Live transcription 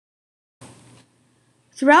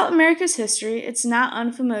Throughout America's history, it's not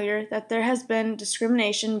unfamiliar that there has been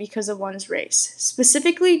discrimination because of one's race,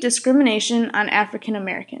 specifically discrimination on African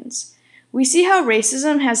Americans. We see how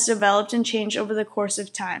racism has developed and changed over the course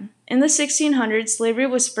of time. In the 1600s, slavery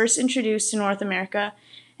was first introduced to North America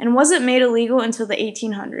and wasn't made illegal until the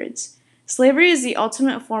 1800s. Slavery is the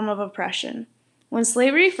ultimate form of oppression. When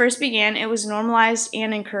slavery first began, it was normalized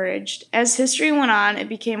and encouraged. As history went on, it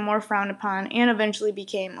became more frowned upon and eventually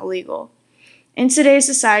became illegal. In today's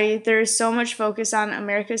society, there is so much focus on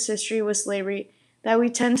America's history with slavery that we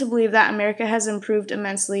tend to believe that America has improved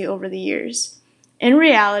immensely over the years. In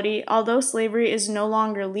reality, although slavery is no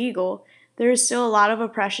longer legal, there is still a lot of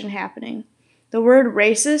oppression happening. The word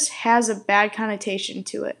racist has a bad connotation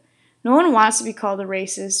to it. No one wants to be called a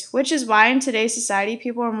racist, which is why in today's society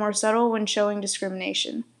people are more subtle when showing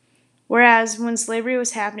discrimination. Whereas when slavery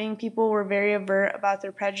was happening, people were very overt about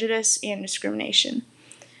their prejudice and discrimination.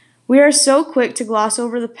 We are so quick to gloss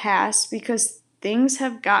over the past because things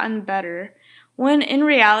have gotten better, when in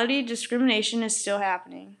reality discrimination is still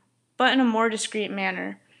happening, but in a more discreet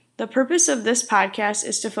manner. The purpose of this podcast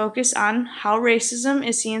is to focus on how racism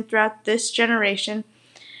is seen throughout this generation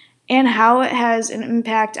and how it has an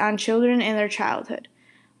impact on children in their childhood.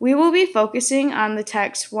 We will be focusing on the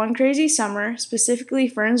text One Crazy Summer, specifically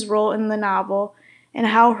Fern's role in the novel, and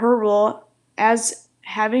how her role as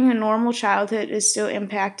having a normal childhood is still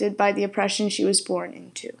impacted by the oppression she was born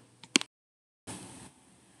into.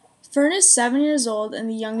 Fern is 7 years old and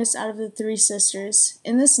the youngest out of the three sisters.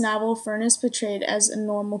 In this novel, Fern is portrayed as a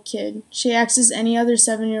normal kid. She acts as any other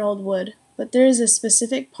 7-year-old would. But there is a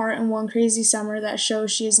specific part in One Crazy Summer that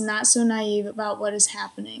shows she is not so naive about what is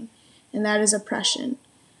happening, and that is oppression.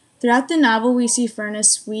 Throughout the novel, we see Fern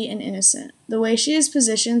as sweet and innocent. The way she is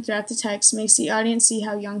positioned throughout the text makes the audience see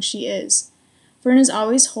how young she is. Fern is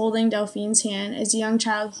always holding Delphine's hand as a young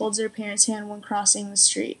child holds her parents' hand when crossing the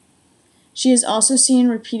street. She is also seen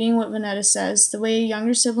repeating what Vonetta says, the way a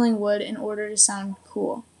younger sibling would in order to sound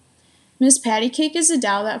cool. Miss Pattycake is a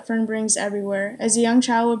doll that Fern brings everywhere, as a young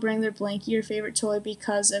child would bring their blankie or favorite toy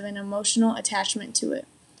because of an emotional attachment to it.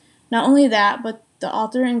 Not only that, but the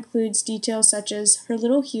author includes details such as her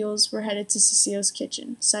little heels were headed to Cecile's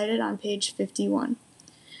kitchen, cited on page 51.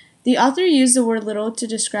 The author used the word little to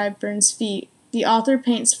describe Fern's feet. The author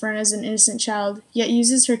paints Fern as an innocent child, yet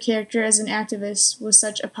uses her character as an activist with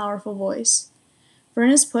such a powerful voice. Fern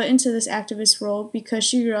is put into this activist role because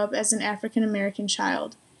she grew up as an African American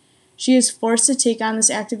child. She is forced to take on this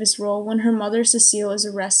activist role when her mother, Cecile, is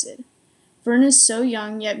arrested. Fern is so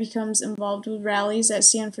young, yet becomes involved with rallies that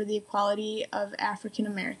stand for the equality of African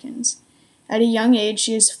Americans. At a young age,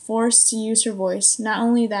 she is forced to use her voice. Not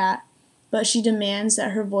only that, but she demands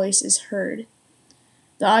that her voice is heard.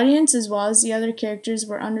 The audience, as well as the other characters,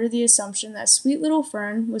 were under the assumption that sweet little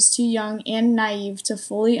Fern was too young and naive to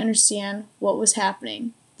fully understand what was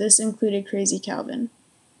happening. This included Crazy Calvin.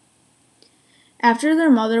 After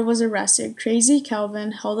their mother was arrested, Crazy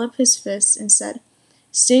Calvin held up his fist and said,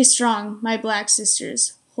 "Stay strong, my black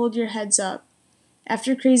sisters. Hold your heads up."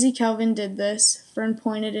 After Crazy Calvin did this, Fern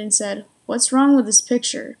pointed and said, "What's wrong with this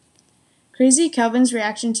picture?" Crazy Calvin's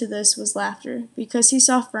reaction to this was laughter, because he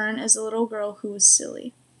saw Fern as a little girl who was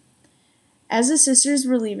silly. As the sisters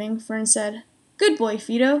were leaving, Fern said, "Good boy,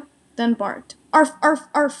 Fido," then barked, "Arf, arf,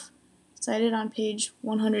 arf," cited on page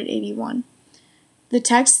 181. The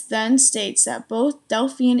text then states that both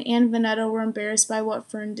Delphine and Vonetta were embarrassed by what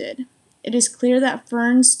Fern did. It is clear that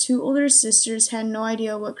Fern's two older sisters had no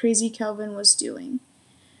idea what Crazy Calvin was doing.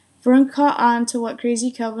 Fern caught on to what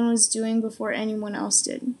Crazy Calvin was doing before anyone else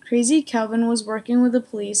did. Crazy Calvin was working with the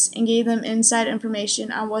police and gave them inside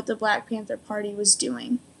information on what the Black Panther Party was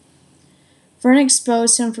doing. Fern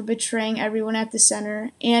exposed him for betraying everyone at the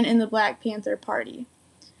center and in the Black Panther Party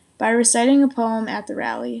by reciting a poem at the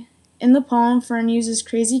rally. In the poem, Fern uses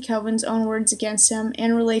Crazy Calvin's own words against him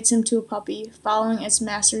and relates him to a puppy, following its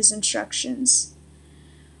master's instructions,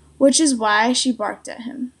 which is why she barked at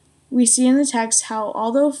him. We see in the text how,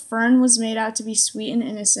 although Fern was made out to be sweet and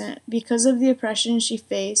innocent, because of the oppression she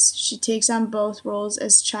faced, she takes on both roles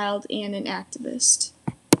as child and an activist.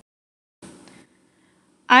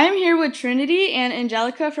 I am here with Trinity and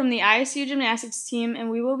Angelica from the ISU gymnastics team, and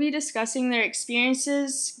we will be discussing their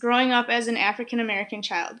experiences growing up as an African American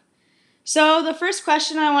child. So the first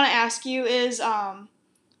question I want to ask you is,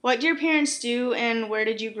 what do your parents do and where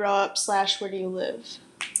did you grow up / where do you live?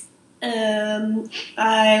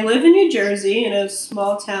 I live in New Jersey in a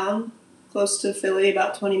small town close to Philly,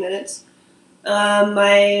 about 20 minutes.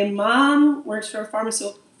 My mom works for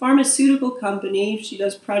a pharmaceutical company. She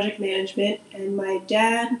does project management, and my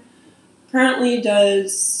dad currently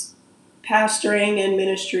does pastoring and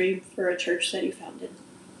ministry for a church that he founded.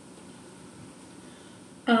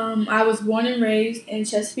 I was born and raised in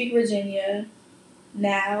Chesapeake, Virginia.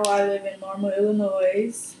 Now I live in Normal,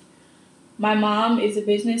 Illinois. My mom is a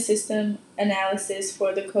business system analyst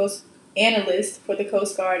for the Coast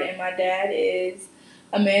Guard, and my dad is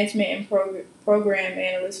a management and program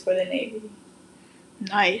analyst for the Navy.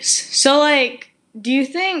 Nice. So, like, do you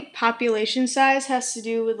think population size has to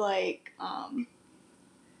do with, like,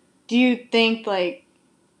 do you think, like,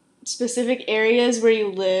 specific areas where you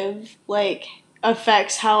live, like,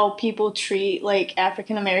 affects how people treat, like,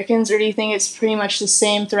 African Americans, or do you think it's pretty much the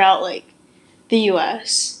same throughout, like, the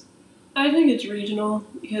U.S.? I think it's regional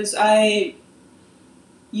because I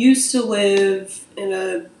used to live in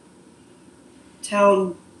a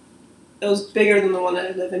town that was bigger than the one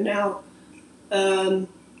that I live in now. Um,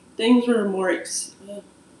 Things were more, I don't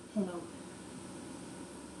know.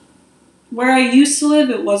 Where I used to live,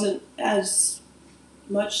 it wasn't as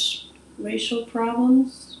much racial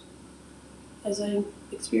problems as I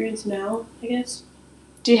experience now, I guess.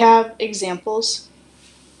 Do you have examples?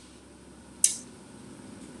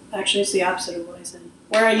 Actually, it's the opposite of what I said.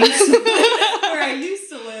 Where I used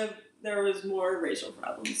to live, there was more racial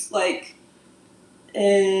problems. Like,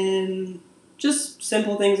 and just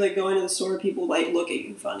simple things like going to the store, people like look at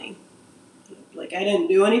you funny. Like, I didn't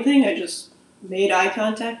do anything, I just made eye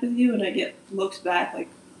contact with you, and I get looks back like,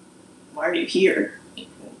 why are you here?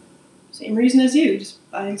 Same reason as you,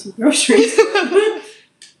 just buying some groceries.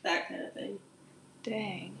 That kind of thing.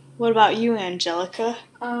 Dang. What about you, Angelica?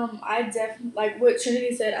 I definitely like what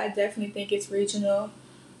Trinity said. I definitely think it's regional.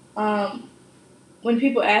 Um, when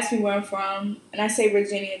people ask me where I'm from, and I say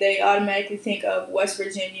Virginia, they automatically think of West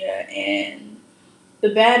Virginia and the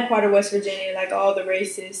bad part of West Virginia, like all the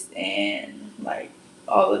racist and like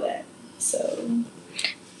all of that. So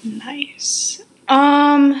Nice.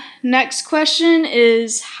 Next question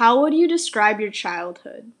is, how would you describe your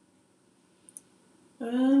childhood?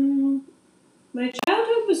 My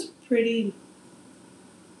childhood was pretty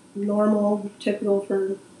normal, typical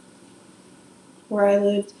for where I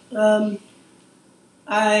lived.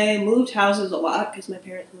 I moved houses a lot because my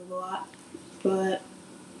parents moved a lot, but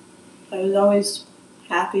I was always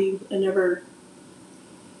happy. I never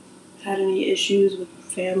had any issues with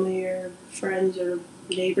family or friends or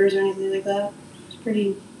neighbors or anything like that. It was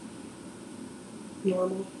pretty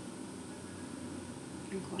normal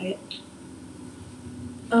and quiet.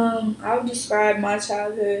 I would describe my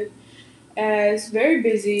childhood as very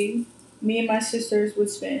busy. Me and my sisters would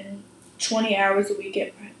spend 20 hours a week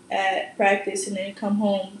at practice and then come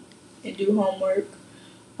home and do homework.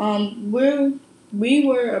 We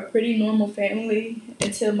were a pretty normal family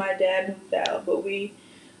until my dad moved out, but we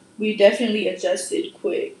definitely adjusted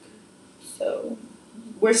quick. So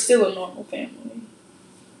we're still a normal family.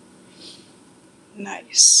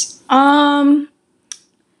 Nice.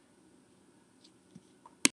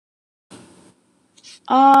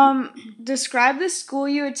 Describe the school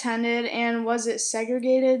you attended and was it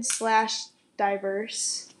segregated slash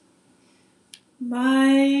diverse?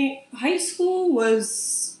 My high school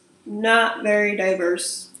was not very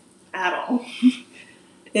diverse at all.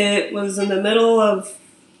 It was in the middle of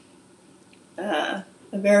a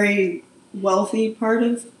very wealthy part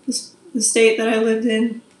of the state that I lived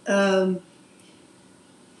in.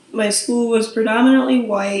 My school was predominantly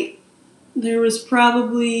white. There was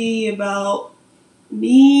probably about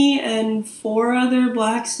me and four other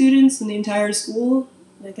black students in the entire school.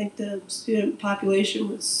 I think the student population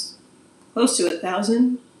was close to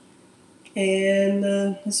 1,000. And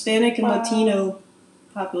the Hispanic and Latino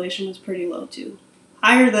population was pretty low too.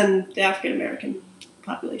 Higher than the African American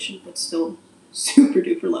population, but still super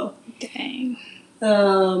duper low. Dang.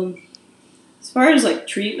 As far as like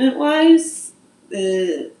treatment wise,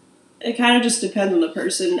 it kind of just depends on the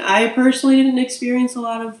person. I personally didn't experience a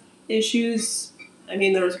lot of issues. I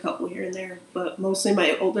mean, there was a couple here and there, but mostly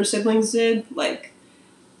my older siblings did. Like,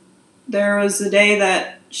 there was the day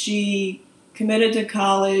that she committed to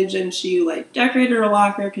college and she like decorated her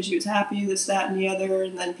locker because she was happy, this, that, and the other,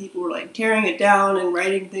 and then people were like tearing it down and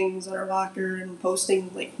writing things on her locker and posting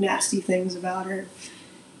like nasty things about her,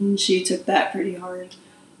 and she took that pretty hard.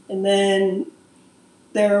 And then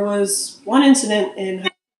there was one incident in high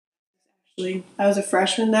school. Actually, I was a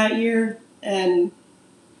freshman that year, and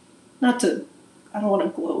not to, I don't want to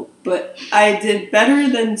gloat, but I did better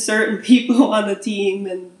than certain people on the team,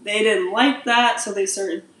 and they didn't like that, so they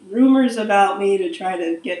started rumors about me to try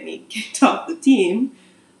to get me kicked off the team.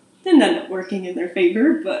 Didn't end up working in their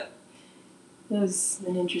favor, but it was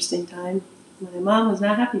an interesting time. My mom was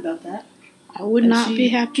not happy about that. I would not be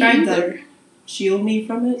happy tried either. to shield me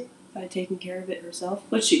from it by taking care of it herself,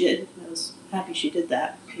 which she did. I was happy she did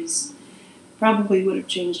that because probably would have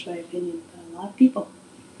changed my opinion about a lot of people.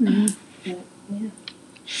 Mhm.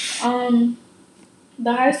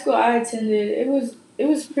 The high school I attended, it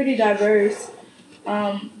was pretty diverse,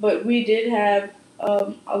 but we did have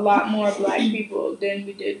a lot more black people than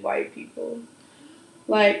we did white people.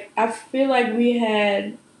 Like I feel like we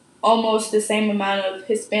had almost the same amount of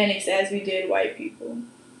Hispanics as we did white people.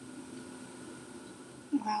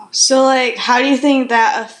 Wow. So, like, how do you think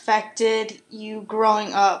that affected you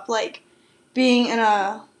growing up? Like, being in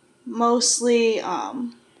a mostly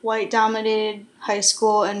white dominated high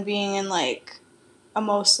school and being in, like, a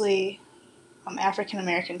mostly African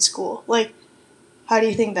American school. Like, how do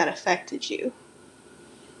you think that affected you?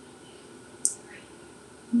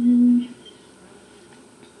 Mm.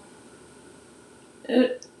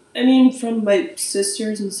 I mean, from my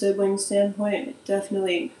sisters and siblings' standpoint, it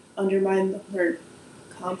definitely undermined her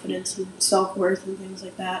confidence and self worth and things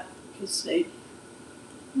like that because they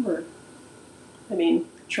were, I mean,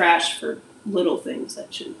 trash for little things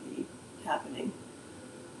that shouldn't be happening.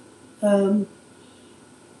 Um,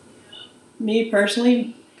 Me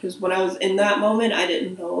personally, because when I was in that moment, I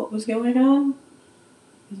didn't know what was going on.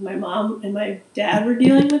 Because my mom and my dad were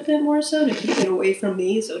dealing with it more so to keep it away from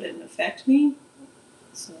me so it didn't affect me.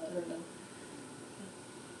 So I don't know.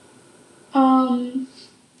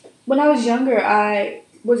 When I was younger, I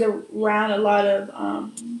was around a lot of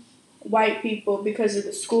white people because of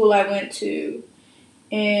the school I went to,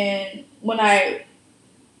 and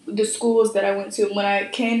the schools that I went to. When I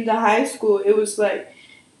came to high school, it was like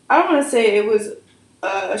I don't want to say it was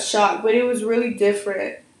a shock, but it was really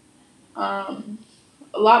different. Um,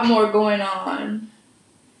 a lot more going on.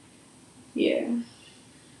 Yeah.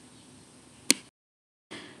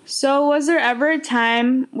 So, was there ever a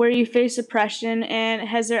time where you faced oppression, and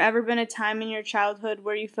has there ever been a time in your childhood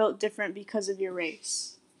where you felt different because of your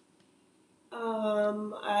race?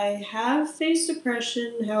 I have faced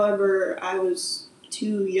depression. However, I was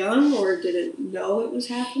too young or didn't know it was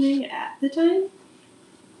happening at the time.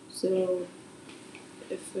 So,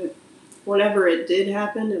 if it, whenever it did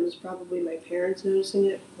happen, it was probably my parents noticing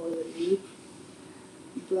it more than me.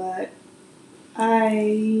 But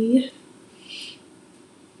I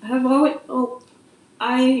have always. Oh,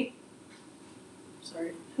 I. Sorry,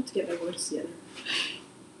 I have to get my voice together.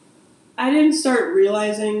 I didn't start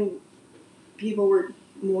realizing people were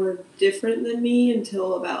more different than me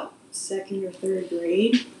until about second or third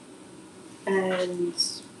grade. And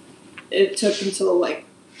it took until like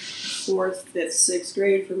fourth, fifth, sixth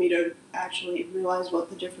grade for me to actually realize what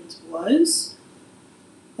the difference was.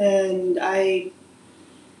 And as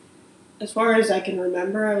far as I can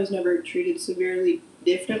remember, I was never treated severely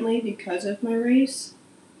differently because of my race.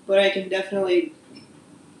 But I can definitely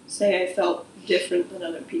say I felt different than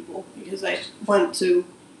other people because I went to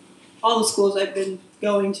all the schools I've been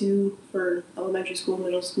going to for elementary school,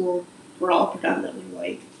 middle school, were all predominantly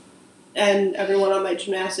white. And everyone on my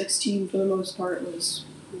gymnastics team, for the most part, was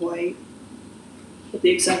white, with the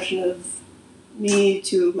exception of me,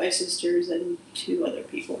 two of my sisters, and two other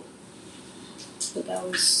people. But that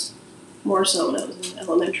was more so when I was in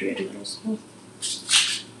elementary and middle school.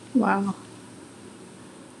 Wow.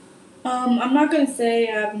 I'm not gonna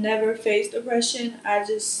say I've never faced oppression. I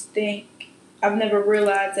just think I've never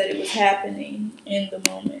realized that it was happening in the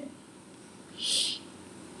moment.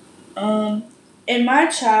 Um, in my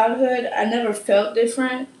childhood, I never felt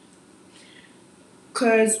different,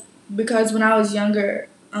 cause because when I was younger,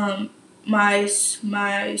 my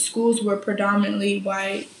schools were predominantly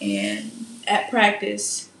white, and at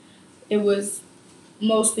practice, it was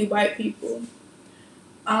mostly white people.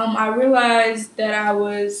 I realized that I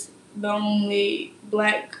was the only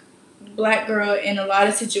black girl in a lot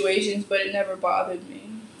of situations, but it never bothered me.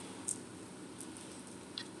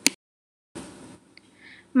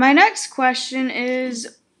 My next question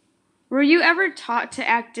is, were you ever taught to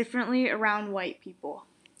act differently around white people?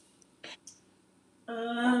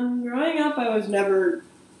 Growing up, I was never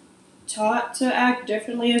taught to act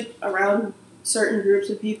differently around certain groups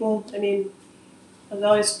of people. I mean, I was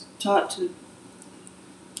always taught to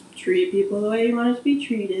treat people the way you want to be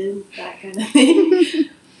treated, that kind of thing.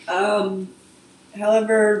 um,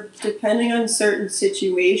 However, depending on certain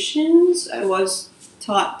situations, I was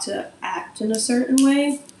taught to act in a certain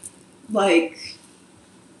way. Like,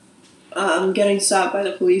 getting stopped by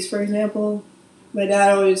the police, for example. My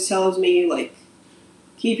dad always tells me, like,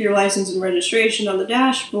 keep your license and registration on the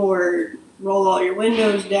dashboard, roll all your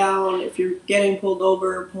windows down. If you're getting pulled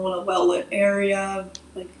over, pull in a well lit area.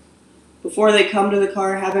 Like, before they come to the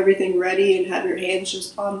car, have everything ready and have your hands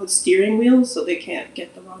just on the steering wheel so they can't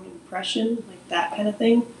get the wrong impression, like that kind of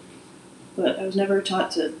thing. But I was never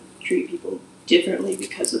taught to treat people differently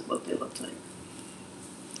because of what they looked like.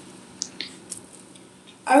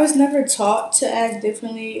 I was never taught to act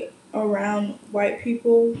differently around white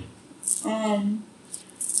people. Um,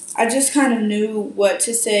 I just kind of knew what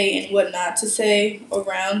to say and what not to say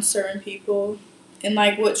around certain people. And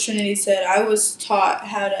like what Trinity said, I was taught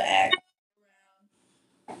how to act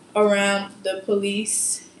around the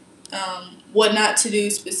police, what not to do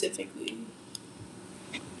specifically.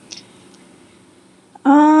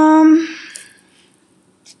 Um,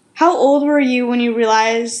 how old were you when you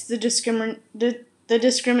realized the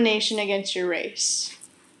discrimination against your race?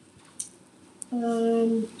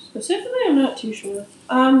 Specifically, I'm not too sure.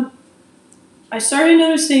 I started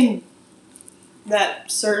noticing that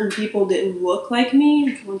certain people didn't look like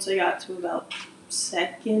me once I got to about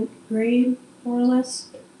second grade, more or less.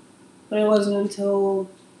 But it wasn't until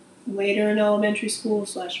later in elementary school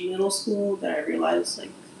slash middle school that I realized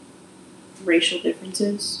like racial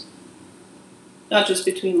differences, not just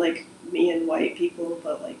between like me and white people,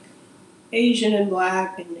 but like Asian and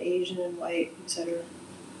black and Asian and white, etc.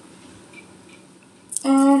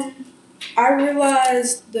 Um, I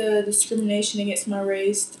realized the discrimination against my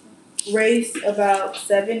race about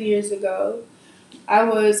 7 years ago. I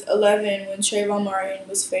was 11 when Trayvon Martin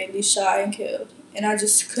was fatally shot and killed, and I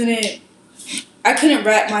couldn't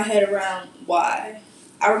wrap my head around why.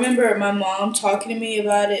 I remember my mom talking to me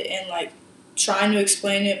about it and like trying to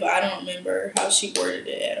explain it, but I don't remember how she worded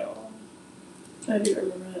it at all. I do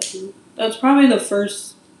remember that too. That's probably the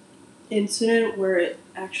first incident where it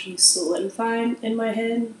actually solidified in my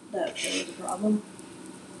head that there was a problem.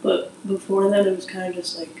 But before then, it was kind of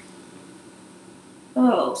just like,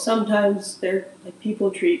 oh, sometimes they're like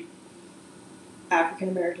people treat African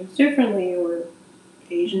Americans differently or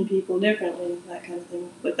Asian people differently, that kind of thing.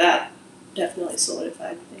 But that definitely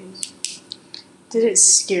solidified things. Did it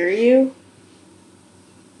scare you?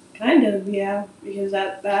 Kind of, yeah, because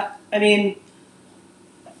that I mean,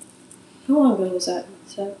 how long ago was that?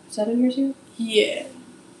 7 years ago? Yeah,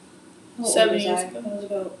 How old 7 years I? ago. I was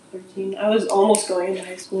about 13. I was almost going into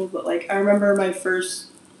high school, but like I remember my first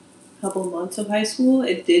couple months of high school,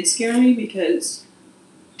 it did scare me because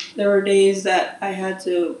there were days that I had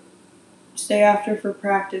to stay after for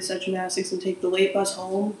practice at gymnastics and take the late bus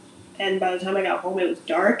home. And by the time I got home, it was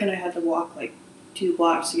dark, and I had to walk like 2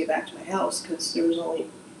 blocks to get back to my house because there was only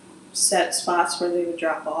set spots where they would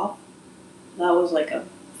drop off. That was like a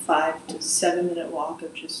 5 to 7 minute walk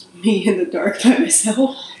of just me in the dark by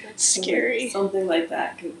myself. That's So, scary. like, something like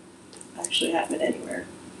that could actually happen anywhere.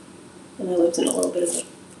 And I lived in a little bit of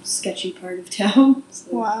a sketchy part of town,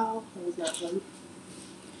 so Wow. that was not fun.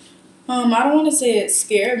 I don't want to say it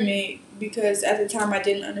scared me because at the time I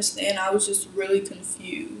didn't understand. I was just really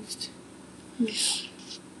confused.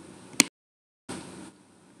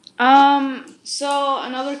 So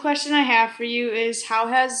another question I have for you is how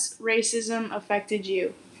has racism affected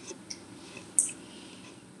you?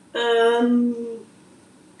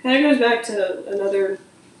 Kind of goes back to another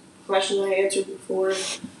question I answered before.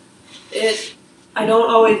 I don't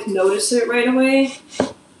always notice it right away,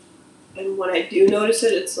 and when I do notice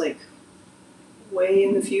it, it's like way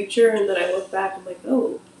in the future, and then I look back and I'm like,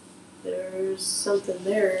 oh, there's something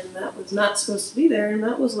there, and that was not supposed to be there, and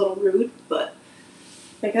that was a little rude, but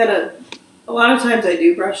a lot of times I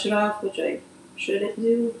do brush it off, which I shouldn't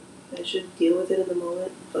do. I should deal with it in the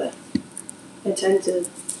moment, but I tend to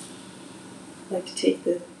like to take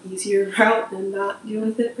the easier route and not deal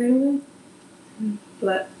with it right away.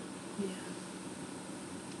 But yeah.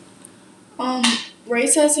 Um,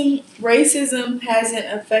 racism hasn't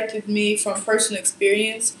affected me from personal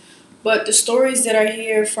experience, but the stories that I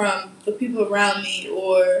hear from the people around me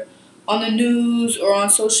or on the news or on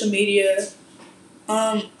social media,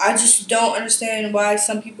 I just don't understand why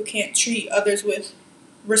some people can't treat others with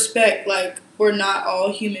respect. Like we're not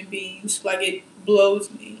all human beings. Like it blows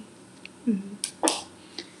me.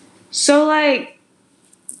 So like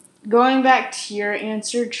going back to your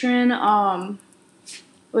answer, Trin,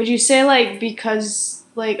 would you say like because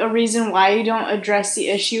like a reason why you don't address the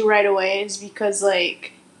issue right away is because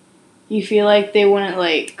like you feel like they wouldn't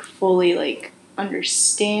like fully like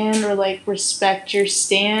understand or like respect your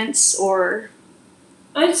stance or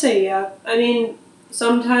I'd say yeah. I mean,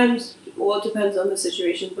 sometimes, well, it depends on the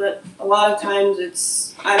situation, but a lot of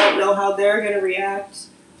times I don't know how they're going to react.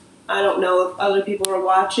 I don't know if other people are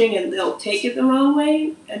watching and they'll take it the wrong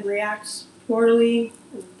way and react poorly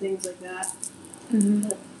and things like that. Mm-hmm.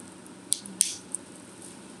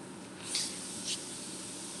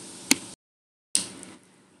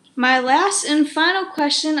 My last and final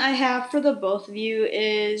question I have for the both of you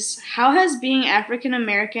is how has being African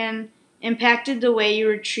American impacted the way you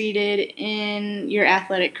were treated in your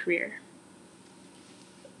athletic career?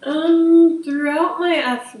 Throughout my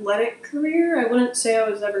athletic career, I wouldn't say I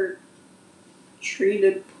was ever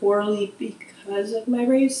treated poorly because of my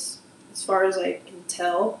race, as far as I can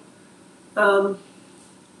tell. Um,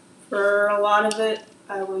 for a lot of it,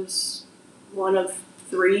 I was one of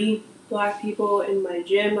three black people in my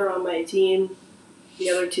gym or on my team.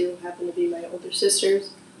 The other two happened to be my older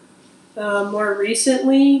sisters. More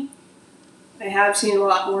recently, I have seen a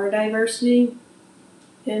lot more diversity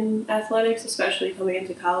in athletics, especially coming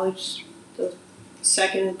into college, the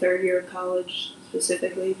second and third year of college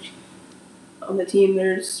specifically. On the team,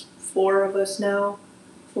 there's four of us now,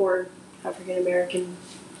 four African American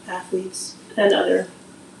athletes and other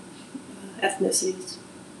ethnicities.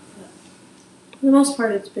 But for the most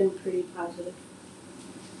part, it's been pretty positive.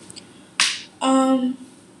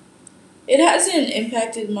 It hasn't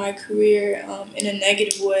impacted my career in a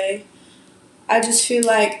negative way. I just feel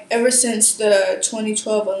like ever since the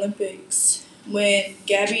 2012 Olympics, when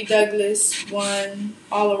Gabby Douglas won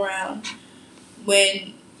all around,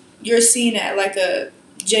 when you're seen at like a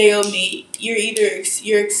JO meet,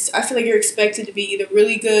 I feel like you're expected to be either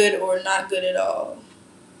really good or not good at all.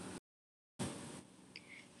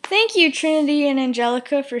 Thank you, Trinity and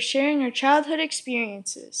Angelica, for sharing your childhood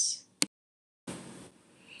experiences.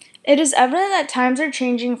 It is evident that times are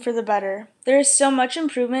changing for the better. There is still much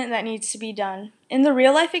improvement that needs to be done. In the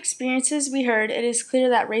real life experiences we heard, it is clear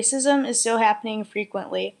that racism is still happening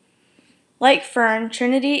frequently. Like Fern,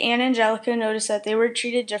 Trinity and Angelica noticed that they were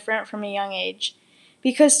treated different from a young age.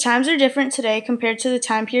 Because times are different today compared to the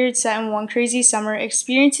time period set in One Crazy Summer,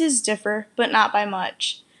 experiences differ, but not by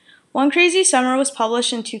much. One Crazy Summer was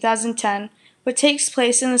published in 2010, but takes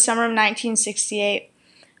place in the summer of 1968.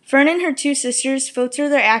 Fern and her two sisters filter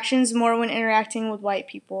their actions more when interacting with white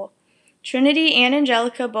people. Trinity and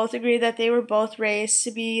Angelica both agree that they were both raised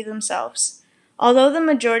to be themselves. Although the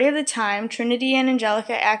majority of the time Trinity and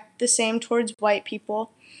Angelica act the same towards white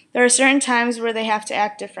people, there are certain times where they have to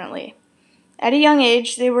act differently. At a young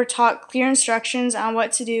age, they were taught clear instructions on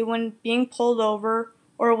what to do when being pulled over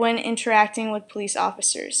or when interacting with police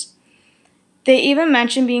officers. They even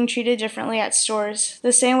mentioned being treated differently at stores,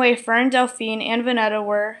 the same way Fern, Delphine, and Vanetta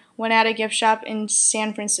were when at a gift shop in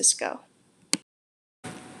San Francisco.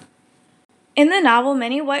 In the novel,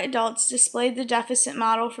 many white adults displayed the deficit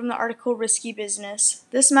model from the article Risky Business.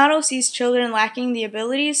 This model sees children lacking the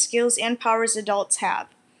abilities, skills, and powers adults have.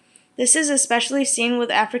 This is especially seen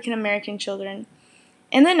with African American children.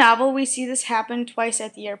 In the novel, we see this happen twice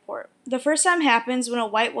at the airport. The first time happens when a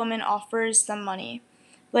white woman offers them money,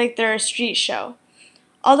 like they're a street show.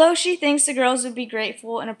 Although she thinks the girls would be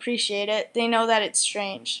grateful and appreciate it, they know that it's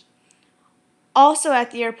strange. Also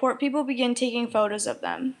at the airport, people begin taking photos of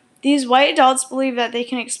them. These white adults believe that they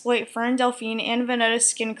can exploit Fern, Delphine, and Vanetta's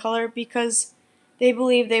skin color because they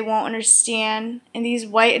believe they won't understand, and these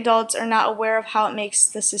white adults are not aware of how it makes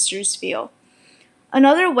the sisters feel.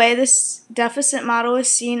 Another way this deficit model is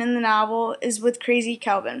seen in the novel is with Crazy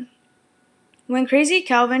Calvin. When Crazy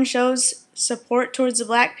Calvin shows support towards the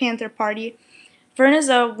Black Panther Party, Fern is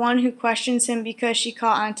the one who questions him because she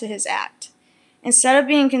caught on to his act. Instead of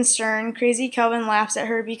being concerned, Crazy Calvin laughs at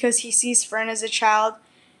her because he sees Fern as a child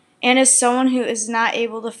and as someone who is not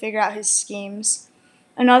able to figure out his schemes.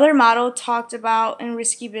 Another model talked about in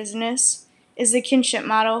Risky Business is the kinship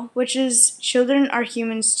model, which is children are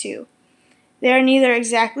humans too. They are neither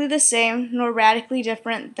exactly the same nor radically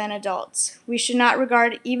different than adults. We should not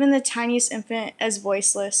regard even the tiniest infant as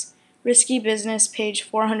voiceless. Risky Business, page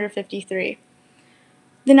 453.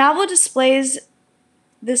 The novel displays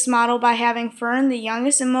this model by having Fern, the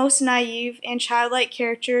youngest and most naive and childlike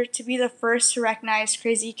character, to be the first to recognize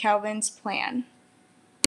Crazy Calvin's plan.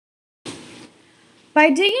 By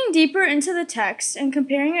digging deeper into the text and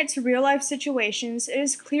comparing it to real-life situations, it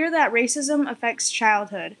is clear that racism affects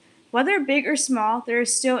childhood. Whether big or small, there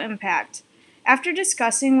is still impact. After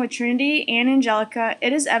discussing with Trinity and Angelica,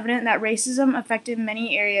 it is evident that racism affected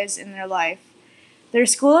many areas in their life. Their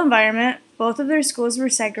school environment, both of their schools were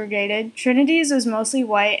segregated. Trinity's was mostly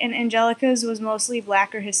white and Angelica's was mostly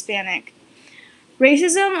black or Hispanic.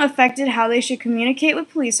 Racism affected how they should communicate with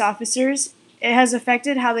police officers. It has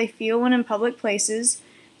affected how they feel when in public places.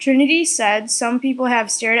 Trinity said some people have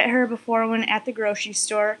stared at her before when at the grocery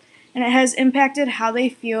store, and it has impacted how they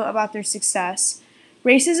feel about their success.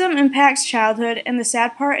 Racism impacts childhood, and the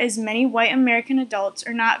sad part is many white American adults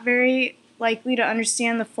are not very likely to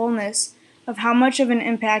understand the fullness of how much of an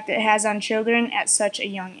impact it has on children at such a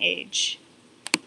young age.